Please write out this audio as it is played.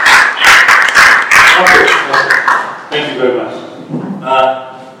very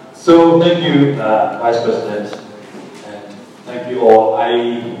much. So thank you, Vice President, and thank you all.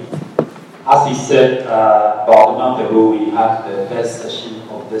 As he said, about a month ago, we had the first session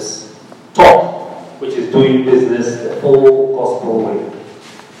of this talk, which is doing business the full gospel way.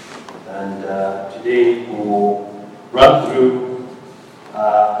 And today we will run through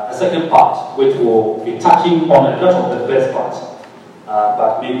a second part, which will be touching on a lot of the first part.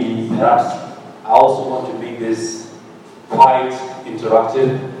 But maybe, perhaps, I also want to make this quite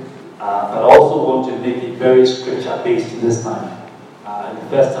interactive, but I also want to make it very scripture-based this time. The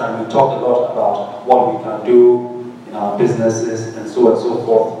first time we talked a lot about what we can do in our businesses and so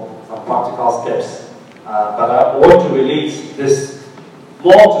forth, some practical steps. But I want to relate this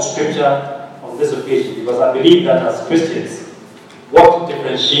more to scripture on this occasion, because I believe that as Christians, what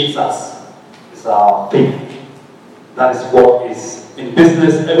differentiates us is our faith. That is what is in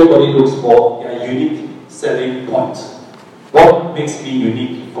business. Everybody looks for a unique selling point. What makes me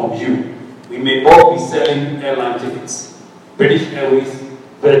unique from you? We may both be selling airline tickets, British Airways,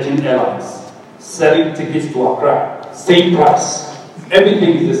 Virgin Airlines, selling tickets to Accra, same price,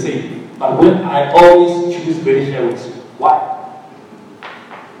 everything is the same. But when I always choose British Airways, why?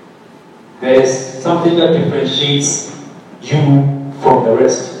 There is something that differentiates you from the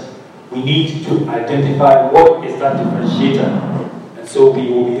rest. We need to identify what is that differentiator, and so we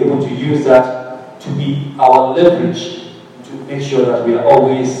will be able to use that to be our leverage to make sure that we are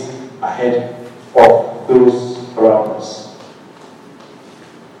always ahead of those around us.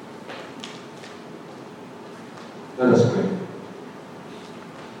 Let us pray.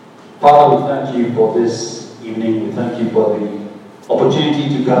 Father, we thank you for this evening. We thank you for the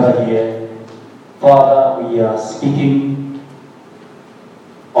opportunity to gather here. Father, we are speaking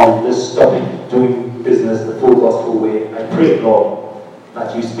on this topic, doing business the full gospel way. I pray, Lord,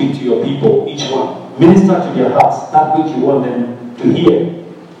 that you speak to your people, each one. Minister to their hearts, that which you want them to hear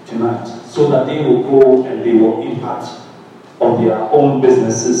tonight, so that they will go and they will impact on their own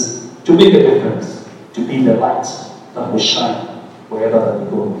businesses to make a difference, to be the light that will shine wherever that we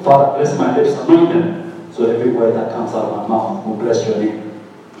go. Father, bless my lips, anoint them, so every word that comes out of my mouth will bless your name.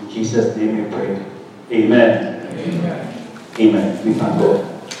 In Jesus' name we pray. Amen. Amen. Amen. We thank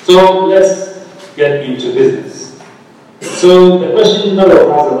God. So let's get into business. So the question that I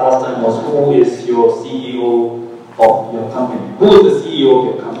asked the last time was, who is your CEO of your company? Who is the CEO of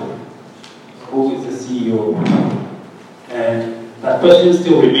your company? Who is the CEO of your company? And that question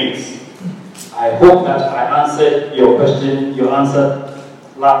still remains. I hope that I answered your question, your answer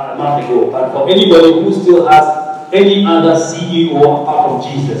a month ago. But for anybody who still has any other CEO apart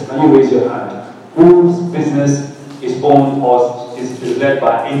from Jesus, can you raise your hand? Whose business is owned or is led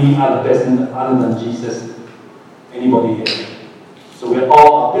by any other person other than Jesus? Anybody here? So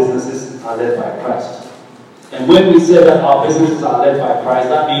all our businesses are led by Christ. And when we say that our businesses are led by Christ,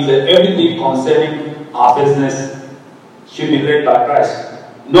 that means that everything concerning our business should be led by Christ.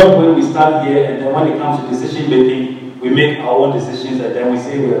 Not when we stand here and then when it comes to decision making, we make our own decisions and then we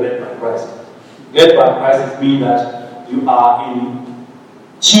say we are led by Christ. Led by Christ means that you are in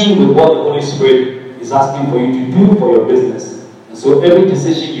tune with what the Holy Spirit is asking for you to do for your business. And so every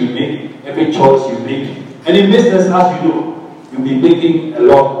decision you make, every choice you make, and in business, as you know, you'll be making a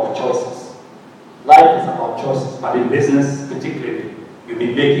lot of choices. Life is about choices, but in business particularly, you'll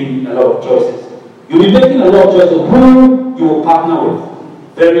be making a lot of choices. You'll be making a lot of choices who you will partner with.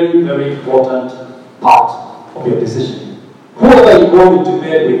 Very, very important part of your decision. Whoever you go into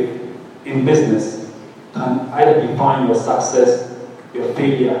bed with in business can either define your success, your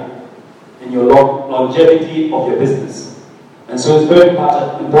failure, and your longevity of your business. And so it's very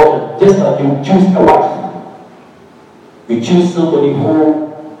important. Just like you choose a wife, you choose somebody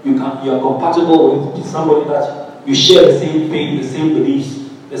who you are compatible with, somebody that you share the same faith, the same beliefs,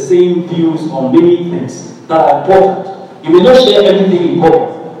 the same views on many things that are important. You may not share everything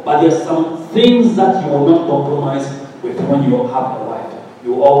important, but there are some things that you will not compromise with when you have a wife.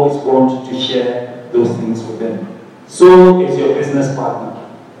 You always want to share those things with them. So is your business partner.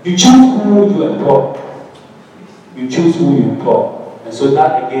 You choose who you employ. You choose who you employ. And so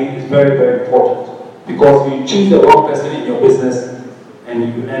that again is very, very important. Because you choose the wrong person in your business and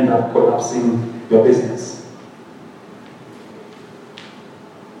you end up collapsing your business.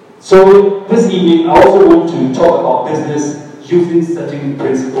 So this evening, I also want to talk about business using certain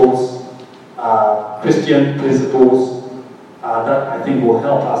principles, Christian principles, that I think will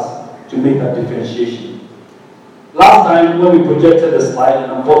help us to make that differentiation. Last time, when we projected the slide,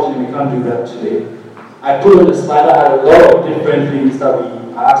 and unfortunately we can't do that today, I put on the slide that had a lot of different things that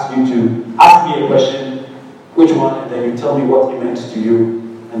I asked you to ask me a question, which one, and then you tell me what it meant to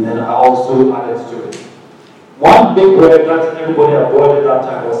you, and then I also added to it. One big word that everybody avoided that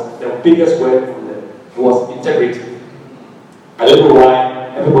time was the biggest word from them. It was integrity. I don't know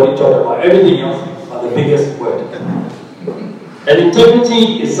why everybody talked about everything else, but the biggest word. And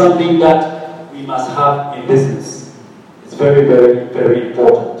integrity is something that we must have in business. It's very, very, very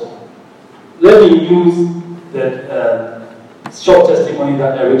important. Let me use the short testimony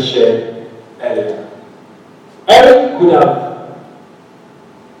that Eric shared earlier. Eric could have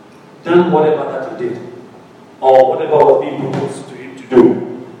done whatever that he did, or whatever was being proposed to him to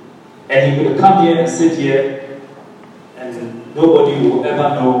do. And he could come here and sit here, and nobody will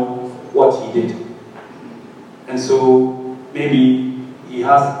ever know what he did. And so maybe he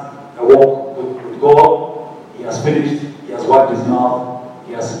has a walk with God, he has finished, he has wiped his mouth,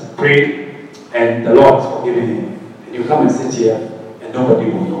 he has prayed, and the Lord has forgiven him. And you come and sit here, and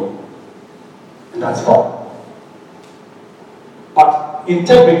nobody will know. And that's fine. But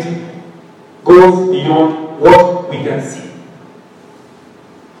integrity goes beyond what we can see.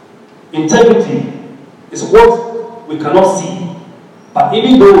 Integrity is what we cannot see. But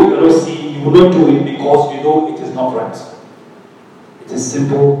even though we cannot see, you will not do it because you know it is not right. It is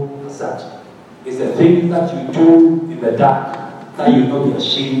simple as that. It's the thing that you do in the dark that you will not be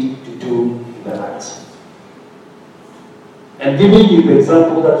ashamed to do in the light. And giving you the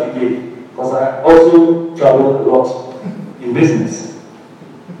example that you gave, because I also travel a lot in business.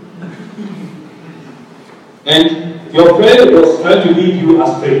 And your friend was trying to lead you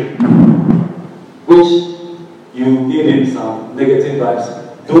astray, which you gave him some negative vibes,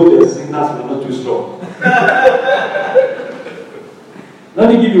 though the signals were not too strong. Let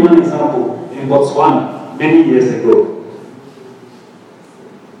me give you one example. In Botswana, many years ago.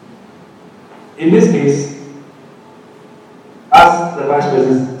 In this case, as the vice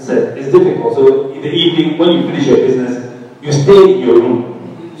president said, it's difficult. So in the evening, when you finish your business, you stay in your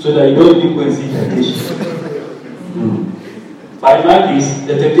room so that you don't even go and see temptation. But in my case,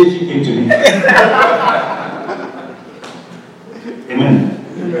 the temptation came to me.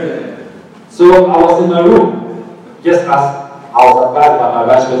 Amen. So I was in my room, just as I was advised by my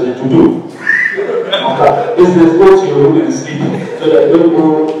vice president to do. After business, go to your room and sleep so that you don't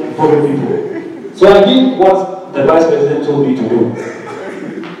go and follow people. So I did what the vice president told me to do.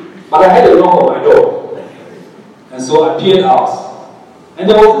 But I had a knock on my door. And so I peered out. And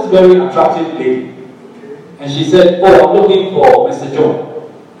there was this very attractive lady. And she said, "Oh, I'm looking for Mr. John."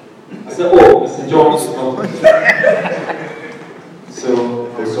 I said, "Oh, Mr. John is not." So,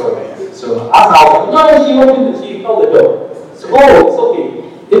 I'm sorry. So, as I was, no, she opened it, she held the door. So, oh, it's okay.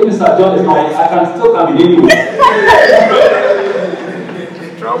 If Mr. John is not, I can still come in anyway.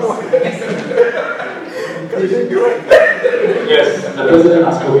 Trouble. Yes, the president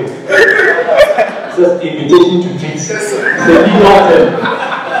has spoken. It says invitation to drinks. It's a big hotel.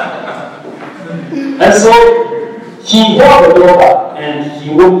 And so she held the door back and she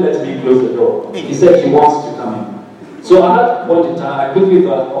won't let me close the door. She said she wants to come in. So at that point in time, I quickly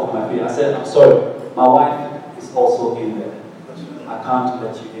got off my feet. I said, "I'm sorry, my wife is also in there. I can't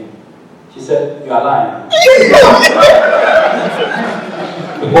let you in." She said, "You are lying."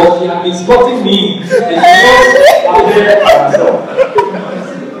 Because she had been spotting me and she was out there by herself.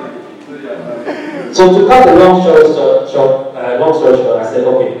 So to cut the long story short, I said,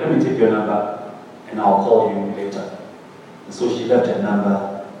 "Okay, let me take your number and I'll call you later." And so she left her number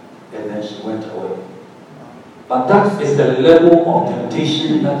and then she went away. But that is the level of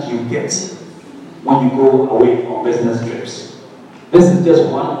temptation that you get when you go away on business trips. This is just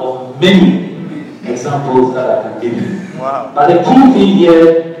one of many examples that I can give you. Wow. But the key thing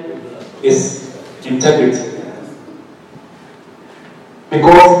here is integrity.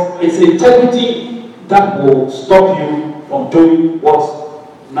 Because it's integrity that will stop you from doing what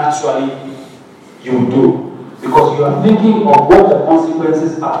naturally you will do. Because you are thinking of what the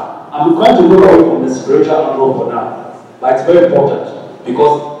consequences are. I'm going to move away from the spiritual angle for now. But it's very important.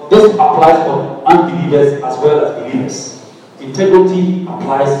 Because this applies for unbelievers as well as believers. Integrity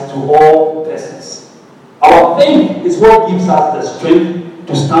applies to all persons. Our faith is what gives us the strength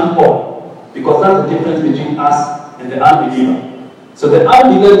to stand on, because that's the difference between us and the unbeliever. So the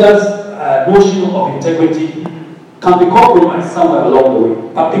unbeliever's notion of integrity can be compromised somewhere along the way.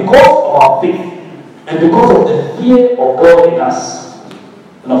 But because of our faith, and because of the fear of God in us,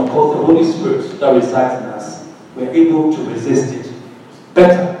 and of course the Holy Spirit that resides in us, we're able to resist it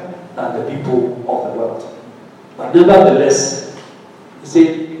better than the people of the world. But nevertheless, you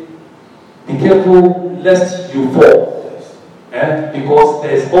see, be careful lest you fall. Because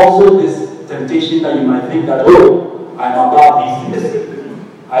there's also this temptation that you might think that, oh, I'm above these things.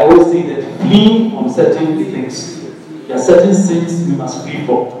 I always say that flee from certain things. There are certain sins you must flee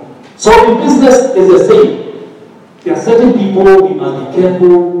from. So in business is the same. There are certain people we must be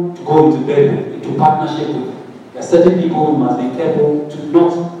careful to go into bed with, into partnership with. There are certain people we must be careful to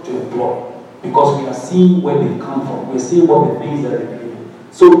not to employ, because we are seeing where they come from. We're seeing what the things that they do.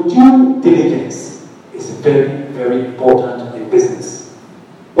 So due diligence is very, very important in business.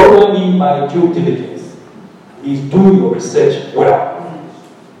 What do I mean by due diligence? It means do your research well.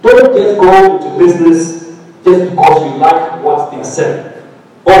 Don't just go into business just because you like what they are selling.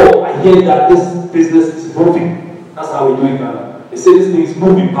 Oh, I hear that this business is moving. That's how we do it now. They say this thing is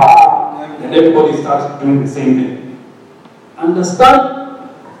moving back, and everybody starts doing the same thing. Understand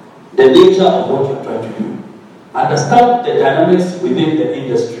the nature of what you're trying to do. Understand the dynamics within the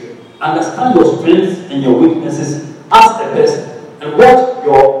industry. Understand your strengths and your weaknesses as a person, and what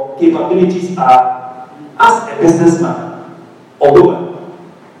your capabilities are as a businessman or woman,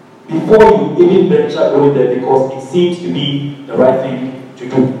 before you even venture going there, because it seems to be the right thing to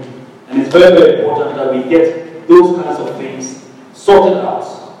do. And it's very, very important that we get those kinds of things sorted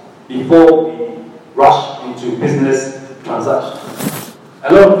out before we rush into business transactions.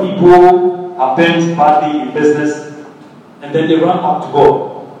 A lot of people are bent badly in business, and then they run up to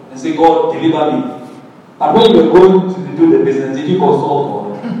God and say, God, deliver me. But when you were going to do the business, did you consult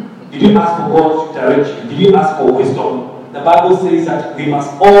God? Did you ask for God to direct you? Did you ask for wisdom? The Bible says that we must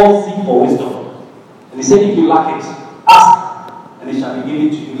all seek for wisdom. And he said, if you lack it, ask, and it shall be given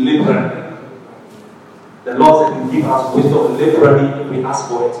to you liberally. The Lord said he will give us wisdom liberally if we ask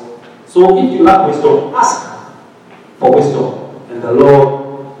for it. So if you lack wisdom, ask for wisdom, and the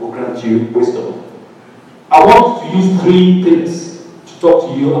Lord will grant you wisdom. I want to use 3 things to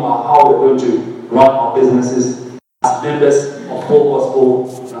talk to you about how we're going to run our businesses as members of Full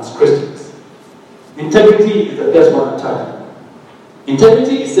Gospel and as Christians. Integrity is the first one I'm tackling.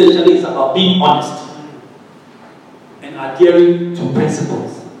 Integrity essentially is about being honest and adhering to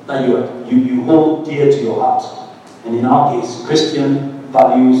principles that you hold dear to your heart. And in our case, Christian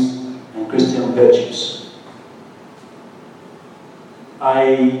values and Christian virtues.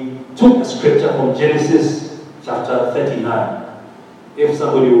 I took a scripture from Genesis chapter 39. If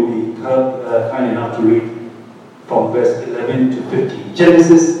somebody will be kind enough to read from verse 11 to 15.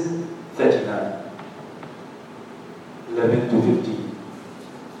 Genesis 39. 11 to 15.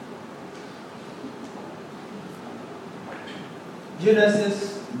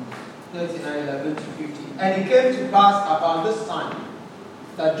 Genesis 39, 11 to 15. And it came to pass about this time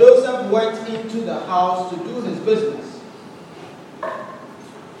that Joseph went into the house to do his business.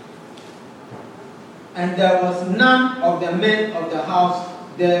 And there was none of the men of the house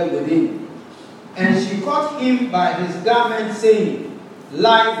there within. And she caught him by his garment, saying,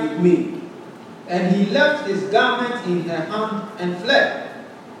 Lie with me. And he left his garment in her hand and fled,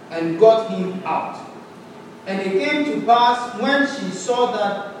 and got him out. And it came to pass, when she saw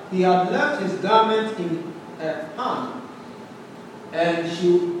that he had left his garment in her hand,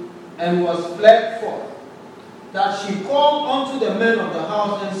 and was fled forth, that she called unto the men of the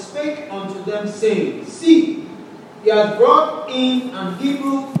house, and spake unto them, saying, See, he has brought in an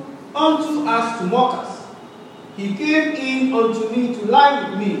Hebrew unto us to mock us. He came in unto me to lie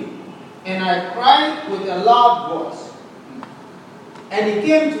with me, and I cried with a loud voice. And it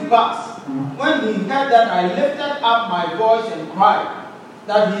came to pass, when he heard that I lifted up my voice and cried,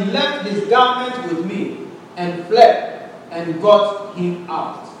 that he left his garment with me, and fled, and got him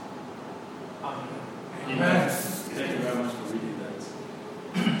out. Amen. Thank you very much for reading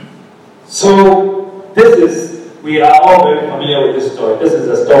that. So, we are all very familiar with this story. This is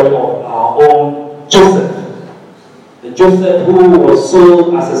the story of our own Joseph. The Joseph who was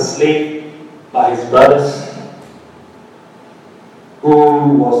sold as a slave by his brothers,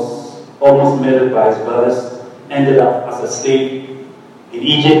 who was almost murdered by his brothers, ended up as a slave in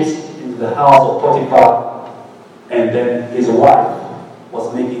Egypt, in the house of Potiphar, and then his wife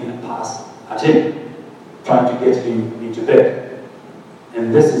was making a pass at him, trying to get him into bed.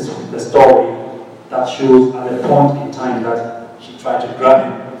 And this is the story that shows at the point in time that she tried to grab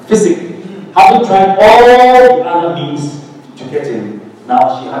him physically. Having tried all the other means to get him,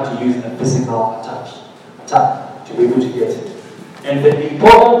 now she had to use a physical attack to be able to get him. And the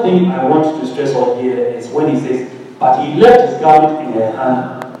important thing I want to stress on here is when he says, but he left his garment in her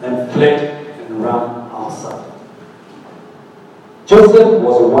hand and fled and ran outside. Joseph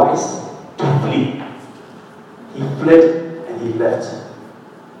was wise to flee. He fled and he left.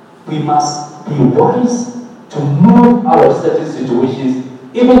 We must be wise to move out of certain situations,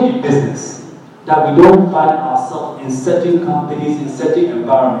 even in business, that we don't find ourselves in certain companies, in certain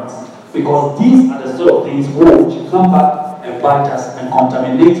environments, because these are the sort of things which come back and bite us and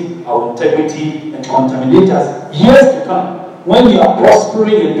contaminate our integrity and contaminate us years to come. When you are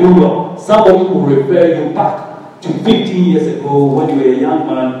prospering and doing well, somebody will refer you back to 15 years ago when you were a young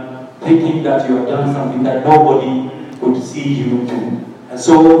man, thinking that you have done something that nobody would see you do. And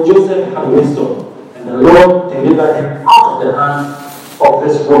so Joseph had wisdom, and the Lord delivered him out of the hand of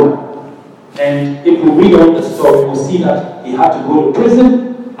this woman. And if we read on the story, we'll see that he had to go to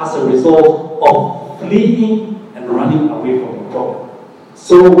prison as a result of fleeing and running away from the problem.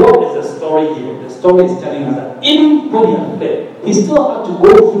 So what is the story here? The story is telling us that even when he had fled, he still had to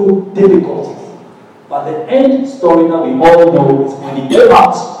go through difficulties. But the end story that we all know is when he came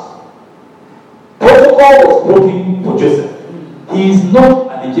out, protocol was broken for Joseph. He is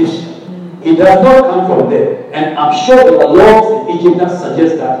not an Egyptian. He does not come from there. And I'm sure there are laws in Egypt that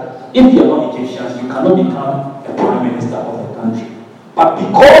suggest that if you are not Egyptians, you cannot become a prime minister of the country. But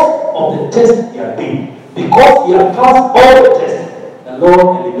because of the test he had been, because he had passed all the tests, the Lord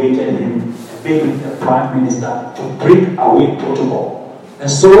elevated him and made him the prime minister to break away protocol.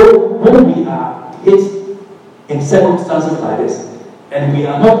 And so when we are hit in circumstances like this, and we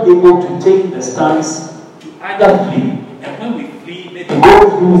are not able to take the stance to either flee, and when we flee, maybe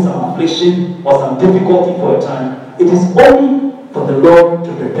go through some affliction or some difficulty for a time, it is only for the Lord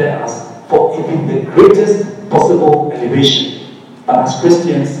to prepare us for even the greatest possible elevation. But as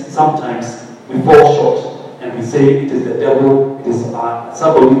Christians, sometimes we fall short and we say it is the devil, it is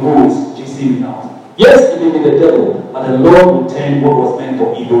somebody who is chasing me now. Yes, it may be the devil, but the Lord will turn what was meant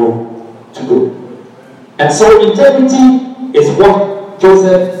for evil to good. And so integrity is what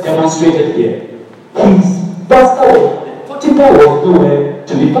Joseph demonstrated here. His pastor, Potiphar, was nowhere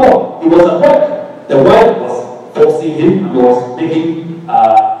to be found. He was at work. The wife was forcing him and was making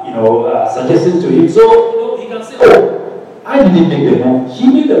suggestions to him. So he can say, oh, I didn't make the move. She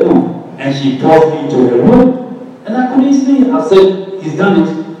made the move. And she brought me to her room. And I could easily have said, he's done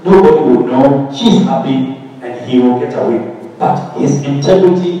it. Nobody will know. She's happy and he will get away. But his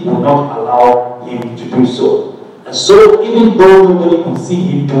integrity will not allow him to do so. And so even though nobody could see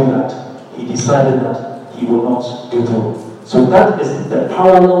him do that, he decided that he will not do so. So that is the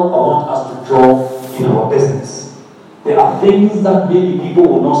parallel I want us to draw in our business. There are things that maybe people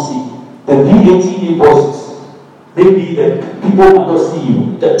will not see. The VAT invoices, maybe the people will not see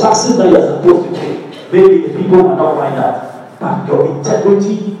you. The taxes that you are supposed to pay, maybe the people will not find out. But your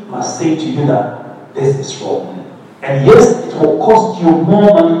integrity must say to you that this is wrong. And yes, it will cost you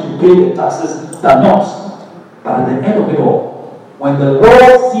more money to pay the taxes than not. But at the end of it all, when the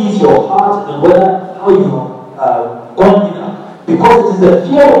Lord sees your heart and whether how you have gone enough, because it is the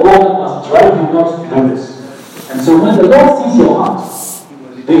fear of God that must drive you not to do this. And so when the Lord sees your heart, He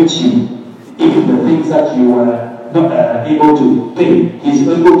will elevate you, even the things that you were not able to pay, He is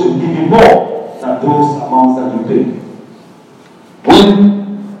able to give you more than those amounts that you pay.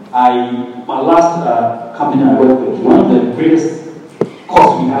 When my last company I worked with, one of the greatest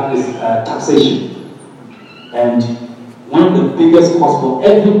costs we had is taxation. And one of the biggest costs for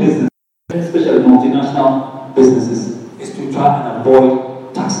every business, especially multinational businesses, is to try and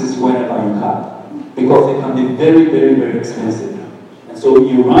avoid taxes wherever you can. Because they can be very, very, very expensive. And so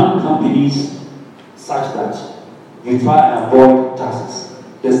you run companies such that you try and avoid taxes.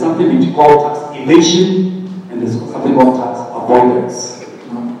 There's something we call tax evasion, and there's something called tax avoidance,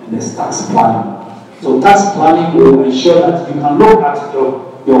 and there's tax planning. So tax planning will ensure that you can look at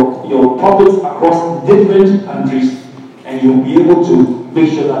your profits across different countries, and you'll be able to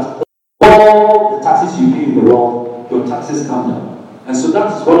make sure that all the taxes you pay in the world, your taxes come down. And so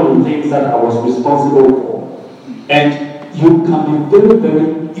that's one of the things that I was responsible for. And you can be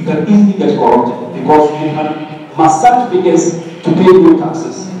you can easily get corrupted because you can massage figures to pay no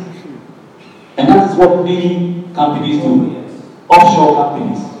taxes. And that is what many companies do, offshore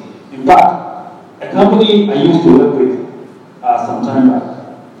companies. In fact, a company I used to work with some time back,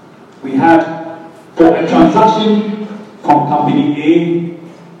 we had, for a transaction from company A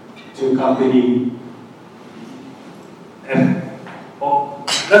to company F, or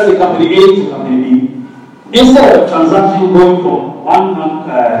let's say company A to company B, instead of a transaction going from one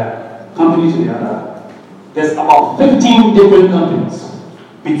company to the other, there's about 15 different companies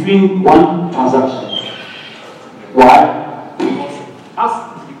between one transaction. Why? Because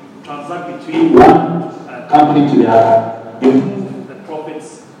as you transact between one company to the other, you move the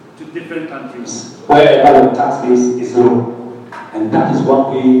profits to different countries wherever the tax base is low. And that is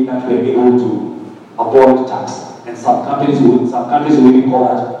one way that we're able to avoid tax. And some countries will even call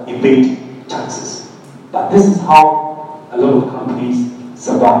that evade taxes. But this is how a lot of companies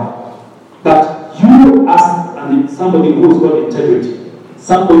survive. But you, as somebody who's got integrity,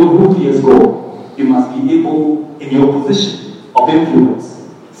 somebody who fears God, you must be able, in your position of influence,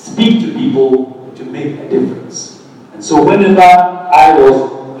 speak to people to make a difference. And so whenever I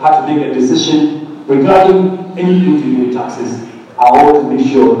had to make a decision regarding anything to do with taxes, I always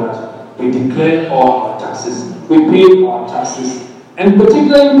make sure that we declare all our taxes, we pay our taxes, and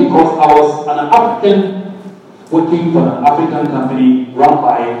particularly because I was an African working for an African company run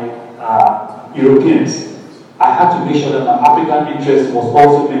by Europeans, I had to make sure that my African interest was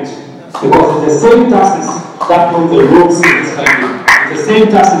also met. Because it's the same taxes that build the roads in this country. It's the same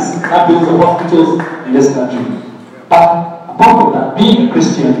taxes that build the hospitals in this country. But apart from that, being a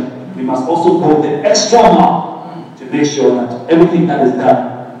Christian, we must also go the extra mile to make sure that everything that is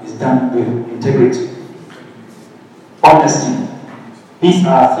done with integrity, honesty. These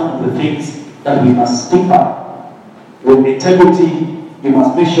are some of the things that we must stick by. With integrity, you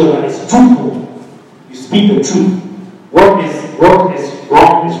must make sure that it's truthful. You speak the truth. What is wrong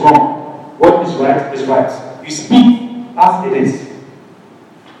is wrong. What is right is right. You speak as it is.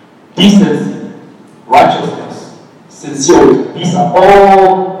 Decency, righteousness, sincerity. These are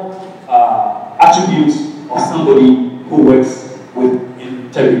all attributes of somebody who works with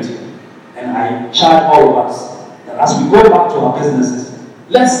integrity. And I charge all of us that as we go back to our businesses,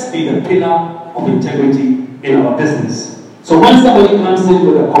 let's be the pillar of integrity in our business. So when somebody comes in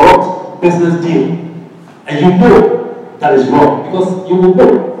with a corrupt business deal, and you know that is wrong, because you will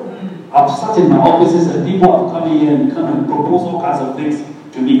know. I've sat in my offices and people have come here and come and propose all kinds of things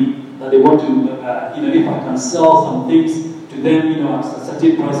to me that they want to, if I can sell some things to them, at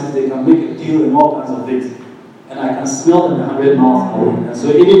certain prices, they can make a deal and all kinds of things. And I can smell them 100 miles away. And so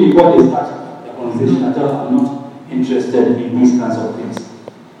even before they start the conversation, I tell them I'm not interested in these kinds of things.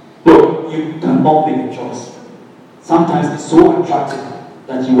 Look, you can all make a choice. Sometimes it's so attractive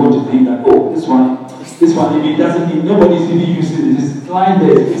that you want to think that, oh, this one, if it doesn't mean nobody's really using it, it's lying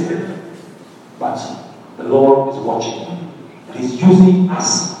there, it's wasted. But the Lord is watching. And He's using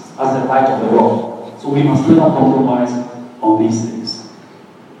us as the light of the world. So we must never compromise on these things.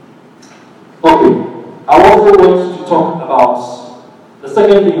 Okay. I also want to talk about the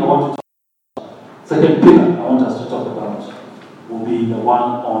second thing I want to talk about. Second pillar I want us to talk about will be the one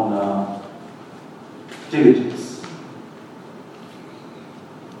on diligence.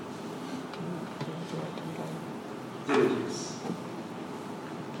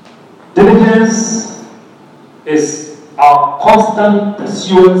 Diligence is our constant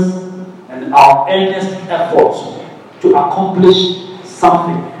pursuance and our earnest effort to accomplish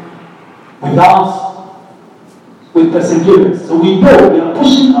something with perseverance. So we know we are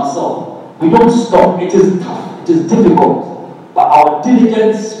pushing ourselves. We don't stop. It is tough. It is difficult. But our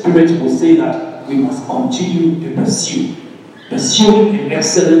diligent spirit will say that we must continue to pursue. Pursuing in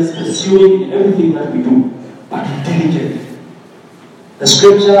excellence, pursuing in everything that we do, but diligently. The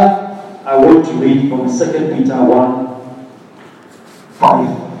scripture I want to read from 2 Peter 1,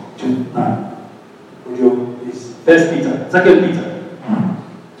 5 to 9. Would you please? 2 Peter,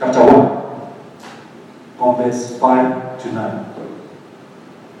 chapter 1, from verse 5 to 9.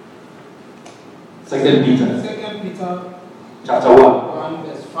 2 Peter, chapter 1,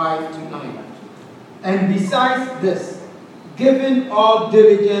 verse 5 to 9. And besides this, giving all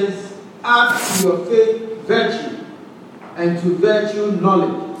diligence, add to your faith virtue, and to virtue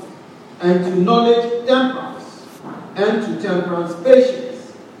knowledge, and to knowledge temperance, and to temperance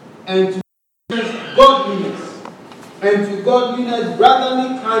patience, and to godliness, and to godliness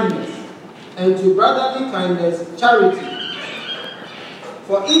brotherly kindness, and to brotherly kindness charity.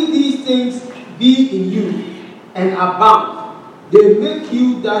 For if these things be in you and abound, they make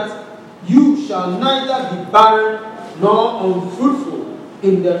you that you shall neither be barren nor unfruitful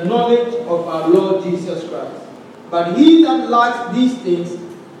in the knowledge of our Lord Jesus Christ. But he that lacks these things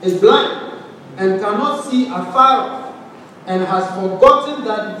is blind and cannot see afar off, and has forgotten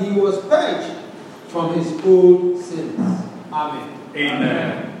that he was purged from his old sins. Amen.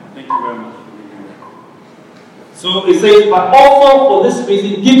 Amen. Thank you very much. So it says, but also for this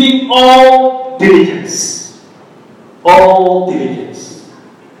reason, giving all diligence,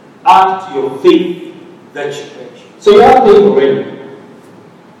 add to your faith virtue. So you have faith already.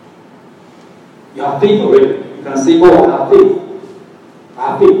 You have faith already. You can say, oh, I have faith. I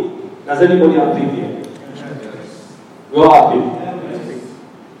have faith. Does anybody have faith here? We all have faith.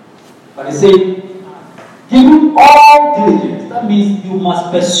 But he said, giving all diligence. That means you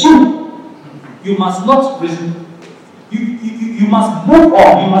must pursue. You must not you must move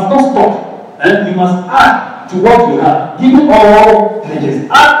on. You must not stop. And you must add to what you have. Giving all diligence.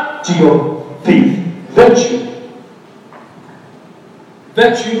 Add to your faith virtue.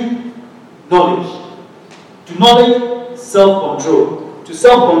 Virtue, knowledge. To knowledge, self-control. To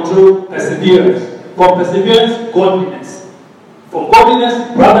self-control, perseverance. From perseverance, godliness. From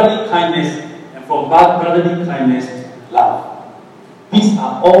godliness, brotherly kindness. And from brotherly kindness, love. These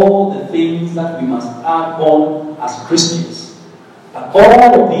are all the things that we must add on as Christians. And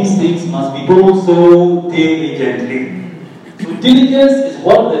all of these things must be done so diligently. So diligence is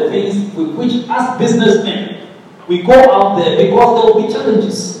one of the things with which, as businessmen, we go out there because there will be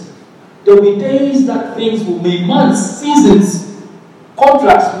challenges. There will be days that things will be months, seasons,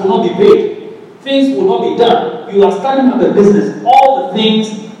 contracts will not be paid, things will not be done. You are starting up a business, all the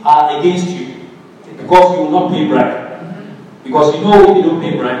things are against you because you will not pay bribe. Because you know if you don't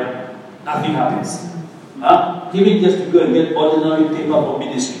pay bribe, nothing happens. Even just to go and get ordinary paper for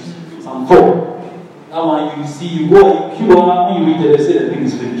ministries, some form. Now when you see, you go and you queue up, when you read it, they say the thing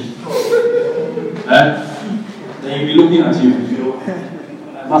is finished. Then you'll be looking at you.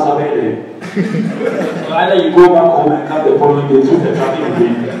 I must have heard it. So either you go back home and come the following day through the traffic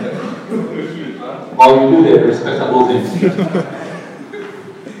again, or you do the respectable things.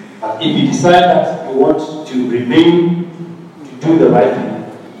 But if you decide that you want to remain to do the right thing,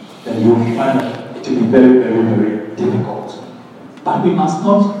 then you will find that it will be very, very, very difficult. But we must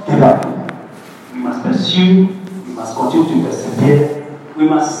not give up. We must pursue, we must continue to persevere, we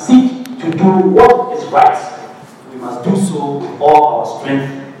must seek to do what is right. We must do so with all our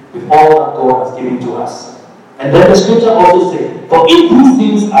strength, with all that God has given to us. And then the scripture also says, for if these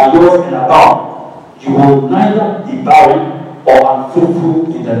things are yours and abound, you will neither be barren or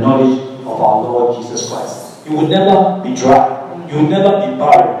unfruitful in the knowledge of our Lord Jesus Christ. You will never be dry, you will never be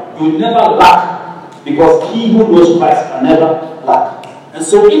barren, you will never lack, because he who knows Christ can never lack. And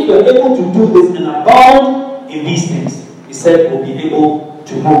so if we are able to do this and abound in these things, he said we'll be able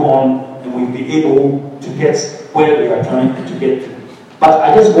to move on and we'll be able to get where we are trying to get to. But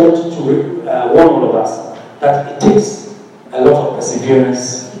I just want to warn all of us that it takes a lot of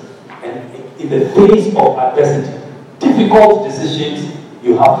perseverance, and in the face of adversity, difficult decisions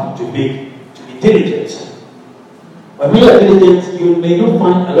you have to make to be diligent. When we are diligent, you may not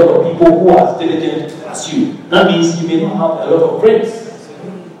find a lot of people who are as diligent as you. That means you may not have a lot of friends.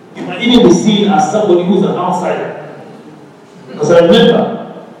 You might even be seen as somebody who's an outsider. Because I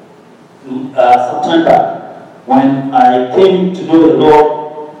remember some time back when I came to know the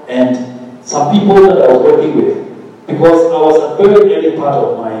Lord and some people that I was working with, because I was a very early part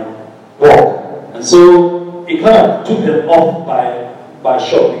of my walk. And so it kind of took them off by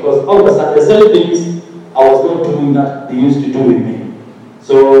shock, because all of a sudden there's certain things I was not doing that they used to do with me.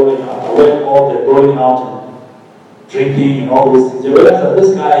 So I went all the going out and drinking and all those things. They realized that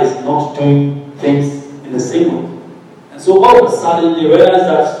this guy is not doing things in the same way. And so all of a sudden they realized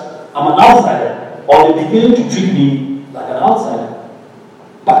that I'm an outsider, or they begin to treat me like an outsider.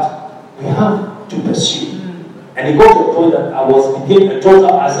 But we have to pursue. And it got to a point that I became a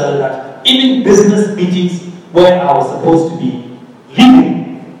total outsider, that even business meetings where I was supposed to be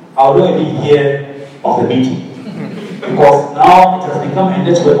leading, I would not even hear of the meeting. Because now it has become a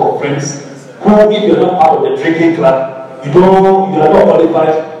network of friends who, if you're not part of the drinking club, you are not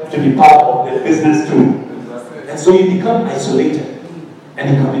qualified to be part of the business too. And so you become isolated. And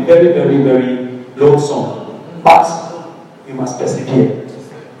it can be very, very, very lonesome. But you must persevere.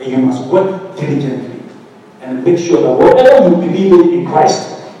 And you must work diligently. And make sure that whatever you believe in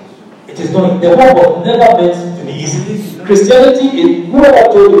Christ, it is not, the work was never meant to be easy. Christianity,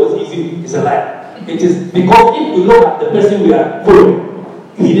 whoever told you it was easy, is a lie. It is because if you look at the person we are following,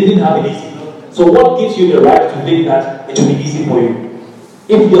 he didn't have it easy. So what gives you the right to think that it will be easy for you?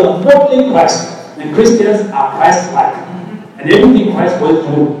 If you are following Christ, and Christians are Christ-like, and everything Christ went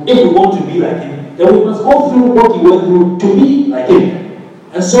through, if we want to be like him, then we must go through what he went through to be like him.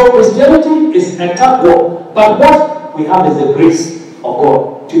 And so Christianity is a tough walk, but what we have is the grace of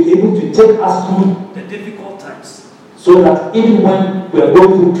God to be able to take us through the difficult times, so that even when we are going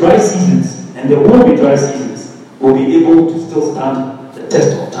through dry seasons, and there will be dry seasons, we'll be able to still stand the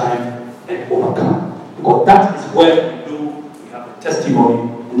test of time and overcome. Because that is where we know we have a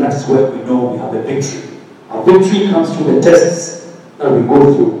testimony, and that is where we know we have a victory. Our victory comes through the tests that we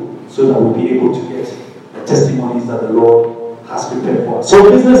go through, so that we'll be able to get the testimonies that the Lord has prepared for us.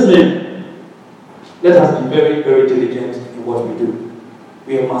 So businessmen, let us be very, very diligent in what we do.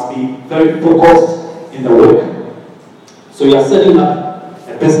 We must be very focused in the work. So you are setting up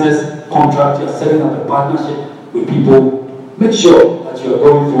a business contract, you are setting up a partnership with people. Make sure that you are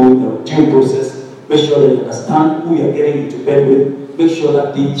going through the due process. Make sure that you understand who you are getting into bed with. Make sure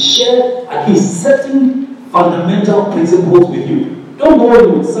that they share at least certain fundamental principles with you. Don't go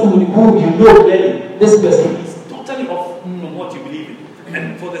in with somebody who you know clearly this person is totally off from what you believe in.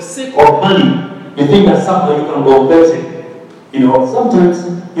 And for the sake of money, you think that somehow you can convert him. You know, sometimes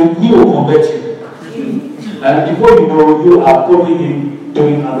he will convert you. And before you know, you are following him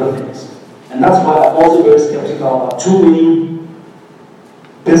doing other things. And that's why I'm also very skeptical about too many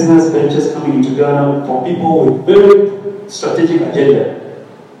business ventures coming into Ghana from people with very strategic agenda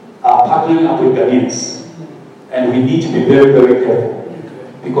are partnering up with Ghanaians. And we need to be very, very careful.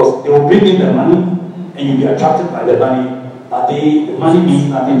 Because they will bring in the money and you'll be attracted by the money, but the money means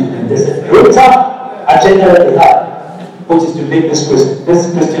nothing to them. There's a greater agenda that they have, which is to make this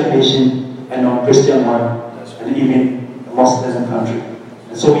Christian nation a non-Christian one, and even a Muslim country.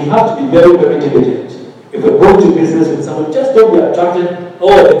 And so we have to be very, very diligent. If we're going to business with someone, just don't be attracted.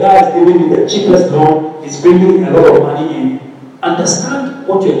 Oh, the guy is giving me the cheapest loan, he's bringing a lot of money in. Understand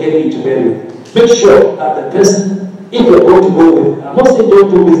what you're getting into bed with. Make sure that the person, if you're going to go with, I'm not saying don't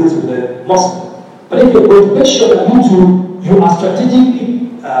do business with a Muslim, but if you're going to make sure that you are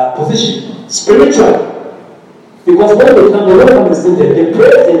strategically positioned spiritually. Because when they come, they don't come and sit there. They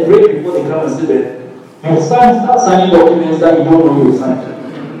pray before they come and sit there. You start signing documents that you don't know you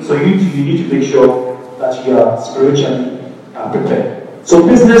signed. So you need to make sure that you are spiritually prepared. So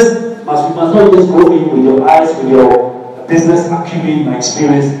business, you must not just go in with your eyes, with your business acumen, my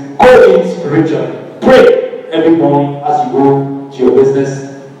experience. Go in spiritually. Pray every morning as you go to your business,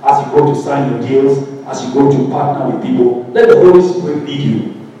 as you go to sign your deals, as you go to partner with people. Let the Holy Spirit lead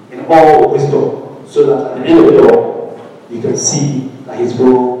you in all wisdom, so that at the end of it all, you can see that His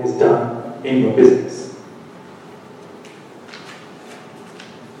will is done in your business.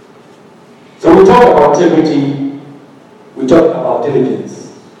 So we talk about integrity, we talk about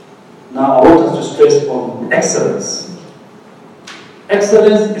diligence. Now I want us to stress on excellence.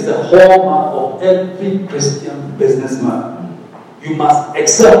 Excellence is a hallmark of every Christian businessman. You must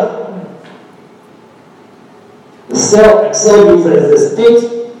excel. Excel means that it's a state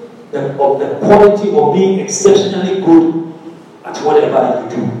of the quality of being exceptionally good at whatever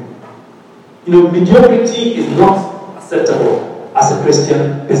you do. You know, mediocrity is not acceptable as a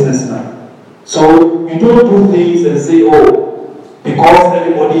Christian businessman. So you don't do things and say, oh, because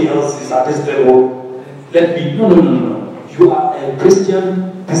everybody else is at this level, let me. No. You are a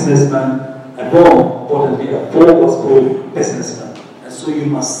Christian businessman, and more importantly, a full gospel businessman. And so you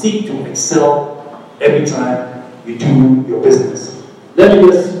must seek to excel every time you do your business. Let me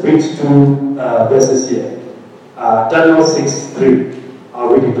just read two verses here. Daniel 6:3. I'll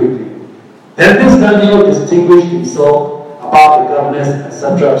read it quickly. Then this Daniel distinguished himself above the governors and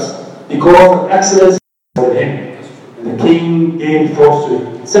satraps because of excellence with him. And the king gave force to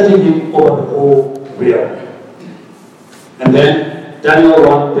him, setting him over the whole realm. And then Daniel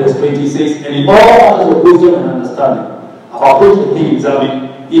 1 verse 20 says, and in all matters of wisdom and understanding, about which the king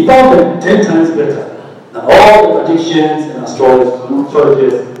examined, he found them 10 times better than all the magicians and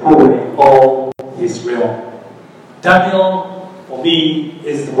astrologers who were in all his realm. Daniel, for me,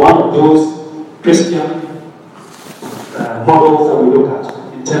 is one of those Christian models that we look at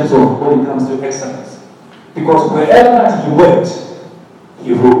in terms of when it comes to excellence. Because wherever he went,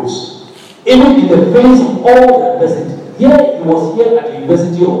 he rose. Even in the face of all the adversity. Here, he was here at the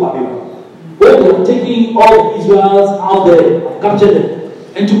University of Babylon, where they were taking all the Israelites out there and captured them.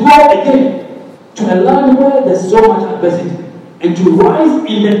 And to go again to a land where there's so much adversity, and to rise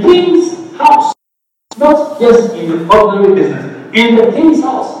in the king's house, not just in the ordinary business, in the king's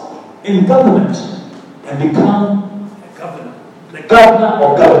house, in government, and become a governor, the governor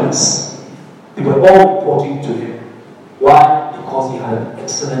of governors. They were all reporting to him. Why? Because he had an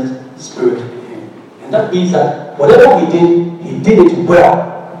excellent spirit in him. And that means that whatever he did it well.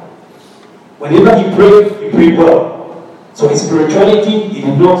 Whenever he prayed well. So his spirituality, he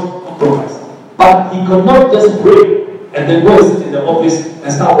did not compromise. But he could not just pray and then go and sit in the office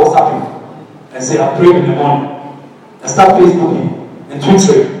and start WhatsApping and say, I prayed in the morning. And start Facebooking and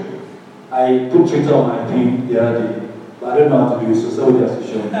Twittering. I put Twitter on my thing the other day, but I don't know how to do it, so somebody has to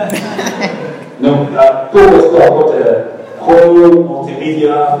show me. No, I've got a whole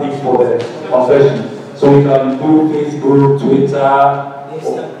multimedia thing for the conversion. So we can do Facebook, Twitter,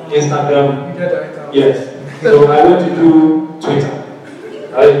 Instagram. Yes. So I went to do Twitter.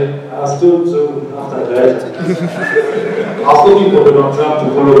 I was still so after that. I was looking for Donald Trump to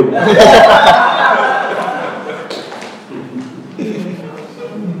follow him.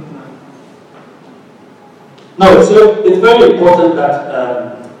 No, so it's very important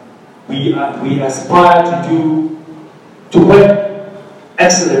that we aspire to work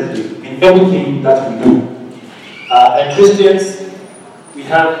excellently in everything that we do. As Christians, we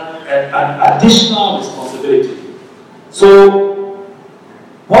have an additional responsibility. So,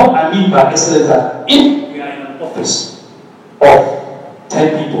 what I mean by excellence is that if we are in an office of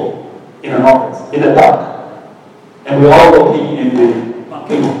 10 people in an office, in a bank, and we're all working in the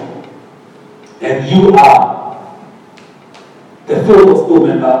banking hall, and you are the full gospel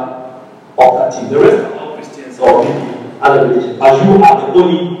member of that team, the rest are all Christians or maybe other religions, but you are the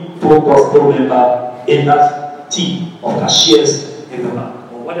only full gospel member in that team of cashiers in the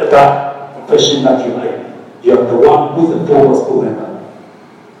bank, or whatever profession that you are in. You are the one who's the full gospel member.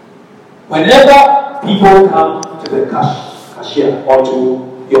 Whenever people come to the cashier or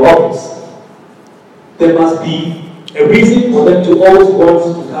to your office, there must be a reason for them to always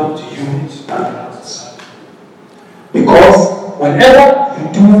want to come to you and others. Because whenever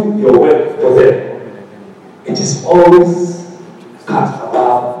you do your work for them, it is always cut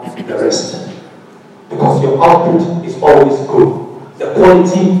above the rest. Because your output is always good. The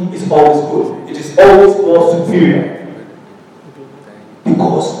quality is always good. It is always more superior.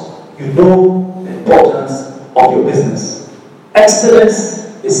 Because you know the importance of your business.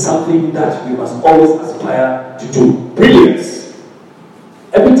 Excellence is something that we must always aspire to do. Brilliance.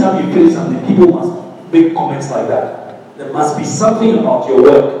 Every time you finish something, people must make comments like that. There must be something about your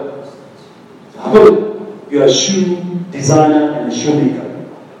work. You're a shoe designer and a shoemaker.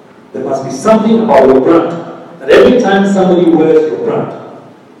 There must be something about your brand. That every time somebody wears your brand,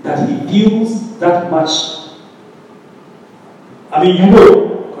 that he feels that much. I mean, you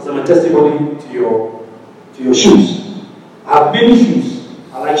know, because I'm a testimony to your shoes. I have many shoes.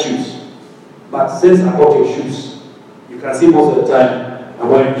 I like shoes. But since I bought your shoes, you can see most of the time I'm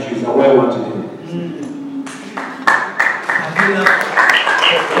wearing shoes. I wear one today.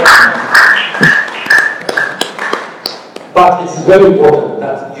 But it's very important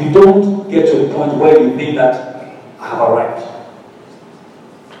that you don't get to a point where you think that I have arrived.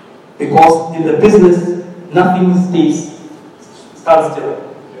 Because in the business, nothing stands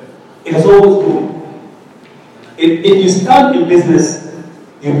still. It is always moving. If you start in business,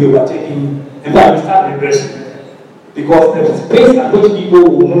 you'll be overtaking. In fact, you start regressing. Because the space at which people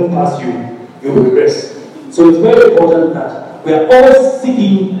will move past you, you will regress. So it's very important that we are always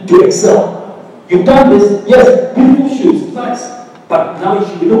seeking to excel. You've done this, yes, beautiful shoes, nice. But now you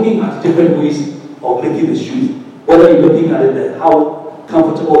should be looking at different ways of making the shoes. Whether you're looking at it, how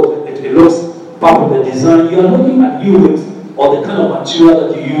comfortable it looks, part of the design, you are looking at new ways or the kind of material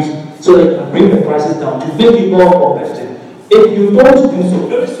that you use so that you can bring the prices down to make it more competitive. If you don't do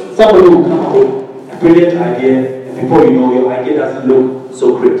so, somebody will come up with a brilliant idea, and before you know, your idea doesn't look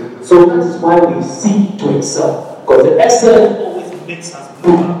so great. So that is why we seek to excel, because the excellence always makes us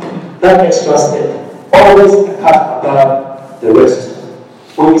move. That extra step, always a cut above the rest.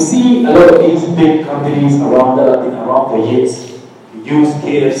 When we see a lot of these big companies around that have been around for years, we use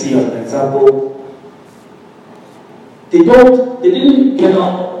KFC as an example. They didn't get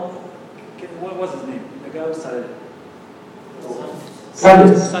up. What was his name? The guy who started it.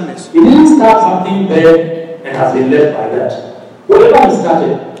 Sanders. He didn't start something bad and has been left by that. Whatever he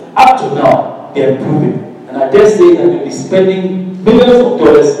started, up to now, they are improving. And I dare say that they'll be spending millions of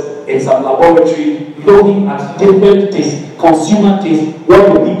dollars in some laboratory looking at different tastes, consumer tastes, what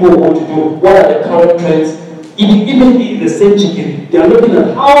do people want to do, what are the current trends. Even eating the same chicken, they are looking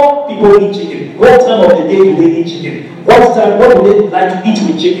at how people eat chicken, what time of the day do they eat chicken, what do they like to eat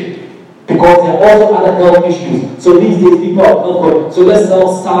with chicken, because there are also other health issues. So these days people are health, so let's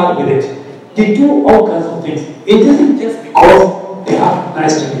sell salad with it. They do all kinds of things. It isn't just because they have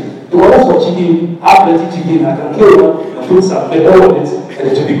nice chicken. To order for chicken, I have plenty chicken, I can kill one and put some pepper on it, and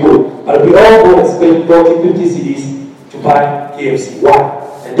it will be good. But we all go and spend 40, 50 cedis to buy KFC. Why?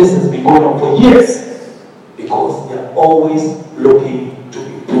 And this has been going on for years. Because they are always looking to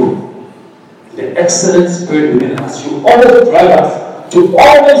improve. The excellent spirit within us should always drive us to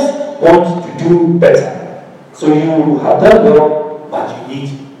always want to do better. So you have done well, but you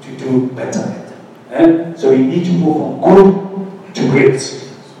need to do better. And so you need to move from good to great.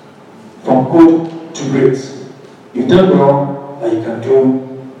 From good to great. You've done well, but you can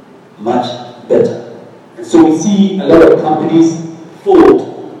do much better. And so we see a lot of companies fold.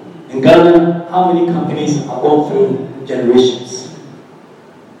 In Ghana, how many companies have gone through generations?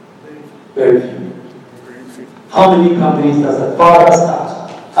 Very few. How many companies does the father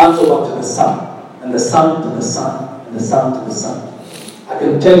start, hands over to the son, and the son to the son, and the son to the son? I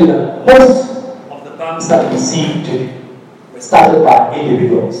can tell you that most of the banks that we see today were started by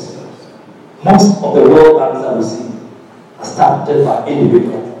individuals. Most of the world banks that we see are started by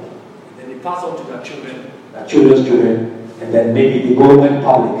individuals. Then they pass on to their children, their children's children, and then maybe they go went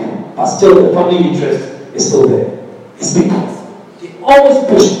public. But still the family interest is still there. It's because they always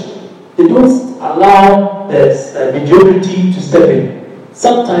push. They don't allow the mediocrity to step in.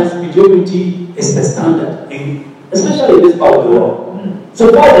 Sometimes mediocrity is the standard, especially in this part of the world.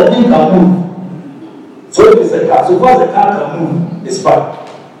 So far as the thing can move, so if it's a car, so far as the car can move, it's fine.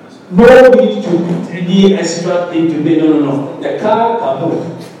 No need to put any extra thing to me. No. The car can move.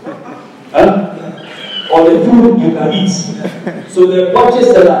 or the food you can eat. So the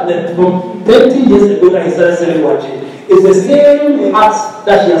watches that from 20 years ago that he started selling watches, it's the same hat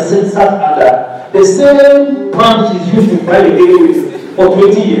that she has sat under, the same pan she's used to fry the day with for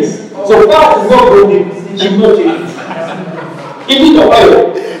 20 years. So far, it's not broken, she will not change it. Even the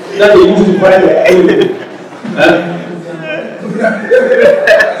oil that they used to fry the day with.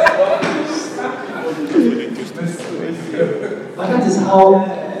 But that is how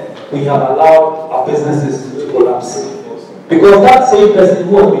we have allowed our businesses to collapse. Because that same person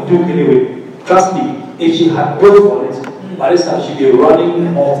who has been doing anyway, trust me, if she had built on it, by this time she'd be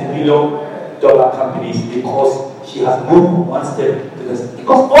running multi-million-dollar companies because she has moved from one step to the next.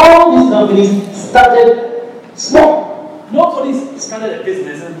 Because all these companies started small. Nobody started a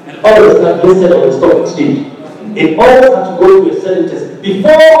business and all of them listed on the stock exchange. It all had to go through a certain test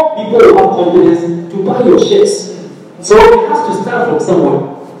before people will have confidence to buy your shares. So it has to start from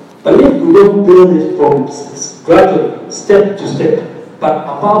somewhere. But if we don't build it from gradually, step to step, but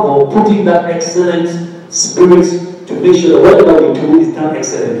above all, putting that excellent spirit to make sure that whatever we do is done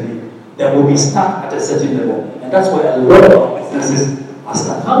excellently, then we'll be stuck at a certain level. And that's why a lot of our businesses are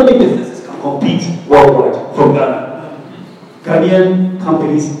stuck. How many businesses can compete worldwide from Ghana? Ghanaian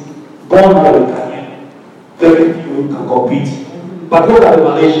companies born out of Ghana, very few can compete. But what are the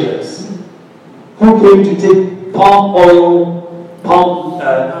Malaysians who came to take palm oil, palm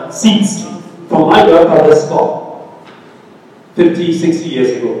seeds from my grandfather's farm 50, 60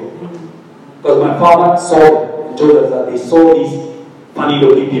 years ago? Because my father saw and told us that they saw these funny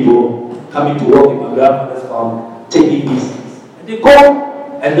looking people coming to work in my grandfather's farm, taking these seeds. And they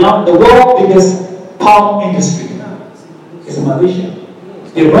go, and now the world's biggest palm industry is in Malaysia.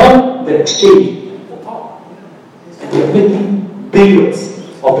 They run the exchange for palm. And they're making billions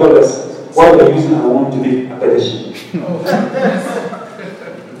of dollars while they're using our own to make a petition. You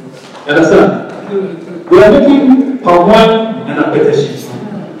understand? We are making palm wine and a petition.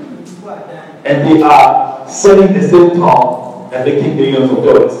 And they are selling the same palm and making billions of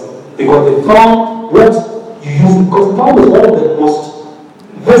dollars. Because they found what you use, because palm is one of the most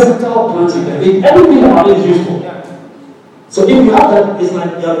versatile plants you can eat. Everything about it is useful. So if you have that, it's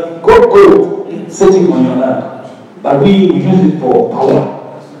like you have got gold sitting on your lap. But we use it for power.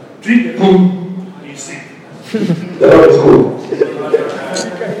 Drink the thing, and you sing. The Lord is good.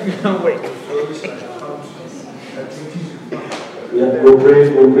 Can't wait. Yeah, we'll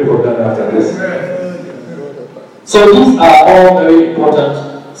pray for that after this. So these are all very important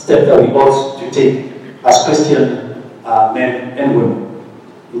steps that we ought to take as Christian men and women.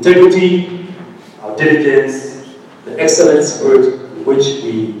 Integrity, our diligence, the excellent spirit in which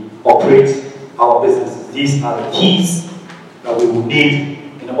we operate our businesses. These are the keys that we will need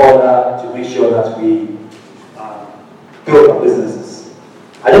in order to make sure that we build our businesses.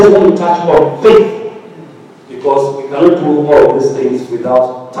 I just want to touch on faith, because we cannot do all of these things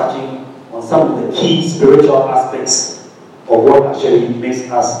without touching on some of the key spiritual aspects of what actually makes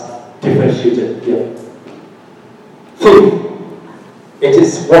us differentiated here. Faith. It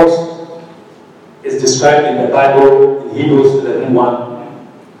is what is described in the Bible in Hebrews 11:1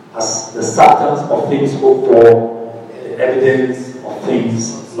 as the substance of things hoped for, the evidence of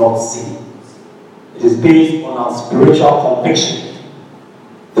things not seen. It is based on our spiritual conviction.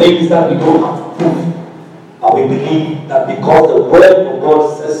 Things that we don't have to prove, but we believe that because the word of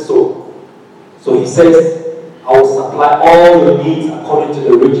God says so. So he says, I will supply all your needs according to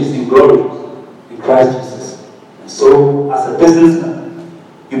the riches in glory in Christ Jesus. And so, as a businessman,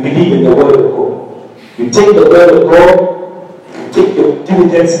 you believe in the word of God. You take the word of God, you take your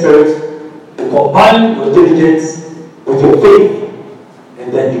diligent spirit, you combine your diligence with your faith,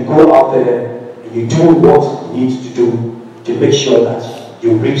 and then you go out there and you do what you need to do to make sure that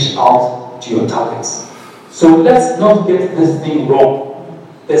you reach out to your targets. So let's not get this thing wrong.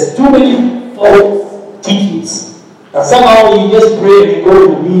 There's too many false teachings that somehow you just pray and you go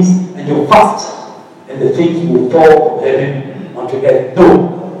to your knees and you fast and the things will fall from heaven onto earth. No.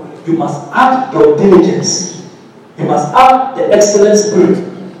 You must add your diligence. You must add the excellent spirit.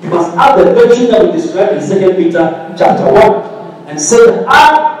 You must add the virtue that we described in 2 Peter chapter 1. And say that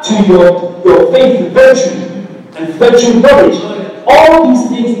add to your faith virtue and virtue knowledge. All these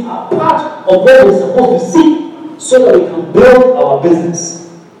things are part of what we're supposed to seek so that we can build our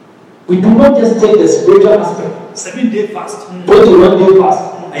business. We do not just take the spiritual aspect, 7-day fast, 21-day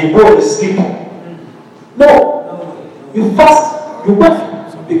fast, and you go to sleep. No. You fast, you work.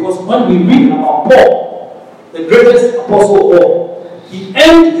 Because when we read about Paul, the greatest apostle of all, he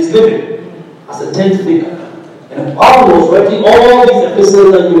earned his living as a tent maker. And Paul was writing all these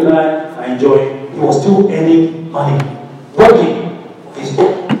epistles that you and I are enjoying. He was still earning money, working for his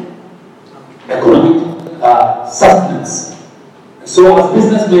own economic sustenance. So as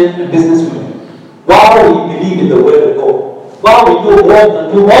businessmen and businesswomen, while we believe in the word of God, while we know God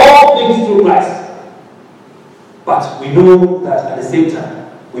can do all things through Christ, but we know that at the same time,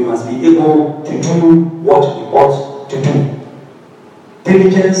 we must be able to do what we ought to do.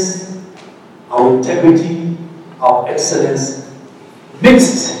 Diligence, our integrity, our excellence,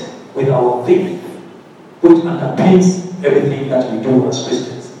 mixed with our faith, which underpins everything that we do as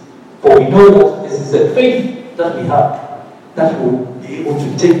Christians. For we know that this is the faith that we have that will be able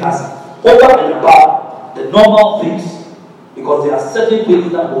to take us over and above the normal things, because there are certain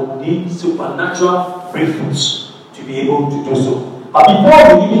things that will need supernatural breakthroughs to be able to do so. But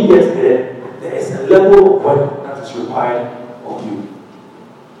before we even get there, there is a level of work that is required of you.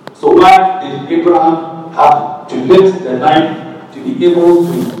 So why did Abraham have to lift the knife to be able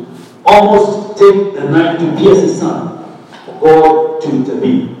to almost take the knife to pierce his son for God to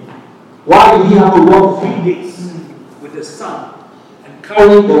intervene? Why did he have to walk 3 days with the son and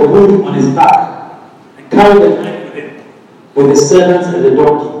carry the wood on his back and carry the knife with him, with the servants and the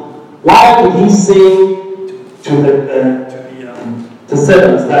donkey? Why did he say to the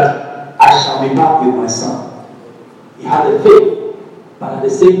servants that I shall be back with my son? He had the faith, but at the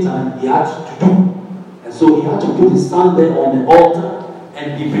same time he had to do. And so he had to put his son there on the altar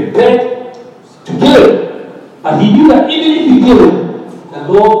and be prepared to kill him. But he knew that even if he killed him, the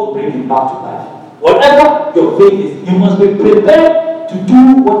Lord will bring him back to life. Whatever your faith is, you must be prepared to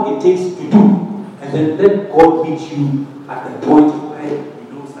do what it takes to do. And then let God meet you at the point where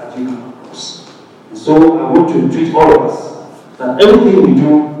he knows that you can cross. And so I want to entreat all of us that everything we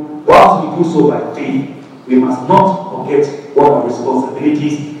do, whilst we do so by faith, we must not forget what our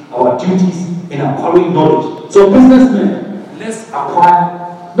responsibilities, our duties in acquiring knowledge. So businessmen, let's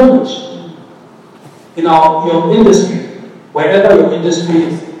acquire knowledge. In your industry, wherever your industry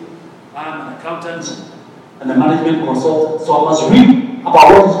is, I'm an accountant and a management consultant, so I must read about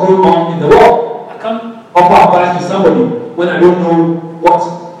what is going on in the world. I can't offer advice to somebody when I don't know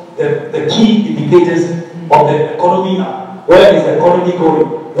what the key indicators of the economy are. Where is the economy going?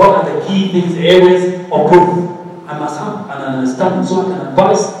 What are the key things, areas of growth? I must have an understanding so I can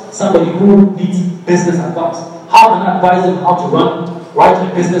advise somebody who needs business advice. How can I advise them how to write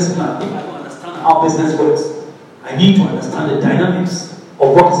a business plan if I don't understand how business works? I need to understand the dynamics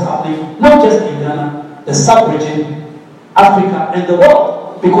of what is happening, not just in Ghana, the sub-region, Africa, and the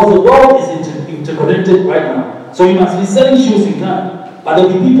world. Because the world is interconnected right now. So you must be selling shoes in Ghana, but there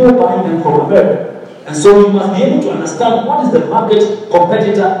will be people buying them from America. And so you must be able to understand what is the market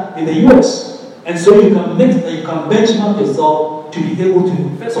competitor in the US. And so you can benchmark yourself to be able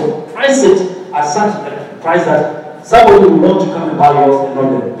to, first of all, price it at such a price that somebody will want to come and buy yours and not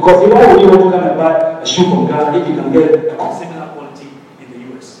them. Because why would you want to come and buy a shoe from Ghana if you can get a similar quality in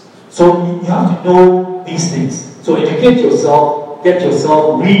the US? So you have to know these things. So educate yourself, get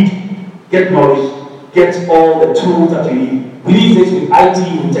yourself, read, get knowledge, get all the tools that you need. We need this with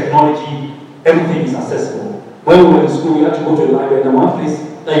IT, with technology. Everything is accessible. When we were in school, we had to go to the library, and the one place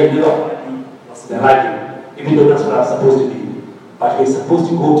that you never find was the library, even though that's what I'm supposed to be. But we're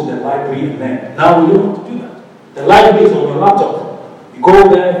supposed to go to the library and learn. Now we don't have to do that. The library is on your laptop. You go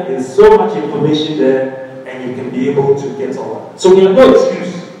there, there's so much information there, and you can be able to get all that. So we have no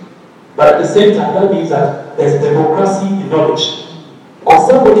excuse. But at the same time, that means that there's democracy in knowledge. Because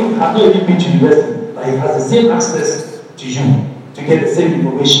somebody has not even been to university, but he has the same access to you to get the same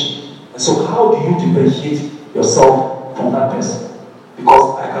information. And so how do you differentiate yourself from that person?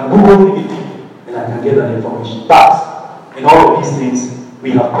 Because I can Google anything and I can get that information. But in all of these things,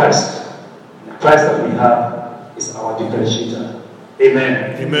 we have Christ. And the Christ that we have is our differentiator.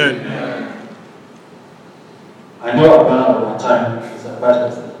 Amen. Amen. I know I've run out of time. It's a bad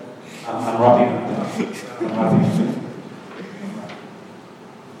person. I'm wrapping up.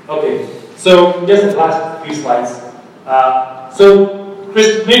 Okay, so just the last few slides.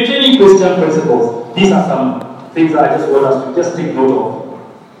 Maintaining Christian principles. These are some things that I just want us to just take note of.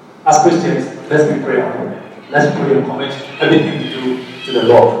 As Christians, let's be prayerful. Let's pray and commit everything we do to the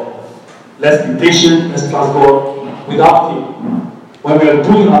Lord. Let's be patient. Let's trust God without fear. When we are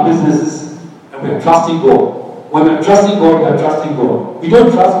doing our businesses and we are trusting God, when we are trusting God, we are trusting God. We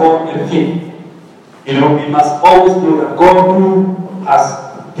don't trust God in fear. We must always know that God, who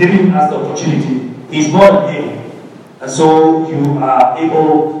has given us the opportunity, He is more than able. And so you are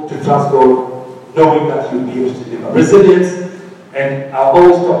able to trust God, knowing that you'll be able to deliver. Resilience, and I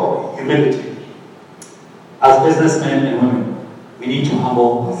always talk about humility. As businessmen and women, we need to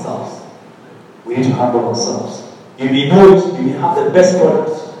humble ourselves. We need to humble ourselves. You may know it, you may have the best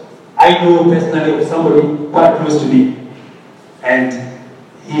products. I know personally of somebody quite close to me, and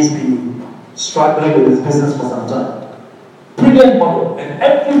he's been struggling with his business for some time. Brilliant model, and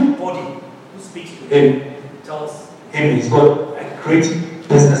everybody who speaks to him tells him he's got a great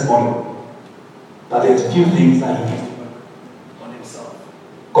business model. But there's a few things that he needs to work on himself.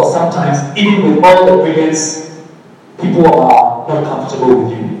 Because sometimes, even with all the brilliance, people are not comfortable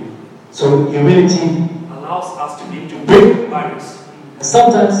with you. So humility allows us to be able to break barriers. And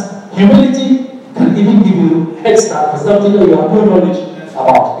sometimes humility can even give you a head start for something that you have no knowledge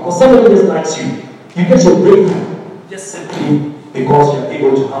about. Because somebody just likes you. You get your breakthrough just simply because you're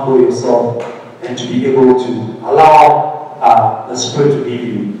able to humble yourself and to be able to allow the Spirit to lead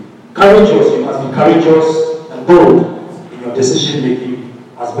you. Courageous, you must be courageous and bold in your decision making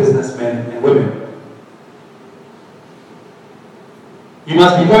as businessmen and women. You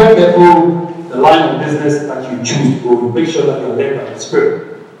must be very careful the line of business that you choose to go. Make sure that you're led by the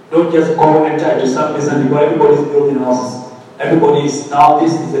Spirit. Don't just go and enter into some business because everybody's building houses. Everybody's now,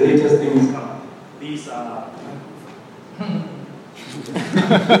 this is the latest thing is coming. These are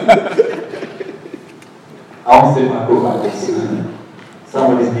I won't say my book like this.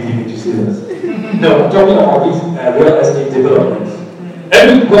 Somebody's needing me to say this. No, I'm talking about these real estate developments.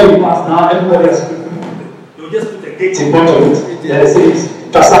 Everywhere you pass now, everybody has you just put a gate in front of it. Then it says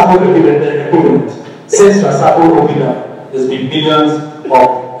Trasaco equivalent. Since Trasaco opened up, there's been millions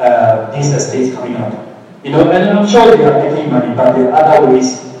of these estates coming up. You know, and I'm sure they are making money, but there are other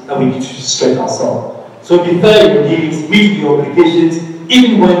ways that we need to stretch ourselves. So be fair in your dealings, meet your obligations,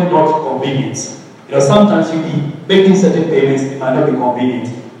 even when not convenient. You know, sometimes you'll be making certain payments, it might not be convenient,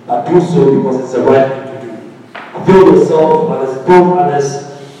 but do so because it's the right thing to do. Build yourself, others,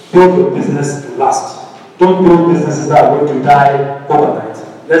 build your business to last. Don't build businesses that are going to die overnight.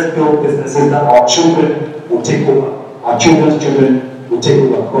 Let's build businesses that our children will take over. Our children's children will take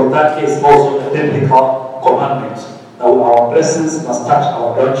over. Because that is also a biblical commandment. That our blessings must touch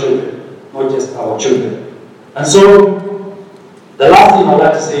our grandchildren, not just our children. And so, the last thing I'd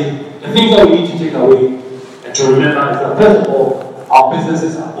like to say, the things that we need to take away and to remember is that first of all, our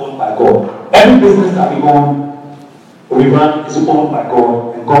businesses are owned by God. Every business that we own or we run is owned by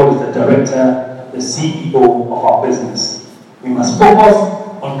God, and God is the director, the CEO of our business. We must focus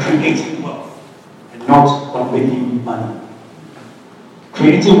on creating wealth and not on making money.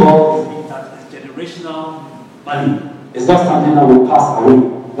 Creating wealth is generational money. It's not something that will pass away.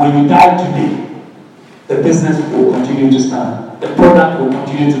 When you die today, the business will continue to stand. The product will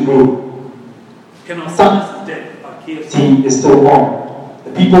continue to grow. Sons is dead, but KFC is still on.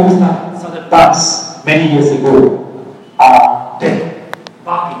 The people who started banks many years ago are dead.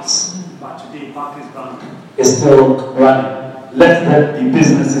 Barclays, but today Barclays Bank is still running. Let there be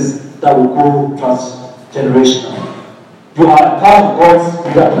businesses that will grow trans-generational. You are a part of God's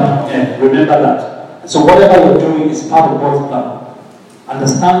bigger plan, and remember that. So whatever you're doing is part of God's plan.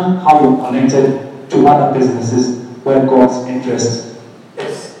 Understand how you're connected to other businesses where God's interest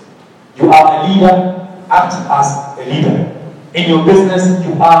is. You are a leader, act as a leader. In your business,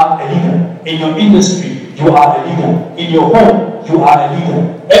 you are a leader. In your industry, you are a leader. In your home, you are a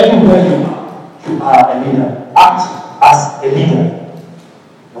leader. Everywhere you are a leader. Act as a leader.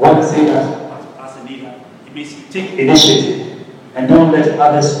 I want to say that as a leader, it means you take initiative and don't let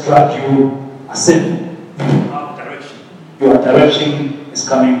others drag you aside. You have direction. Your direction is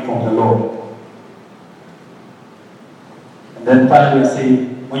coming from the Lord. And then finally I say,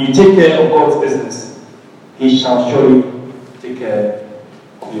 when you take care of God's business, He shall surely take care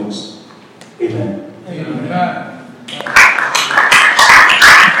of yours. Amen. Amen.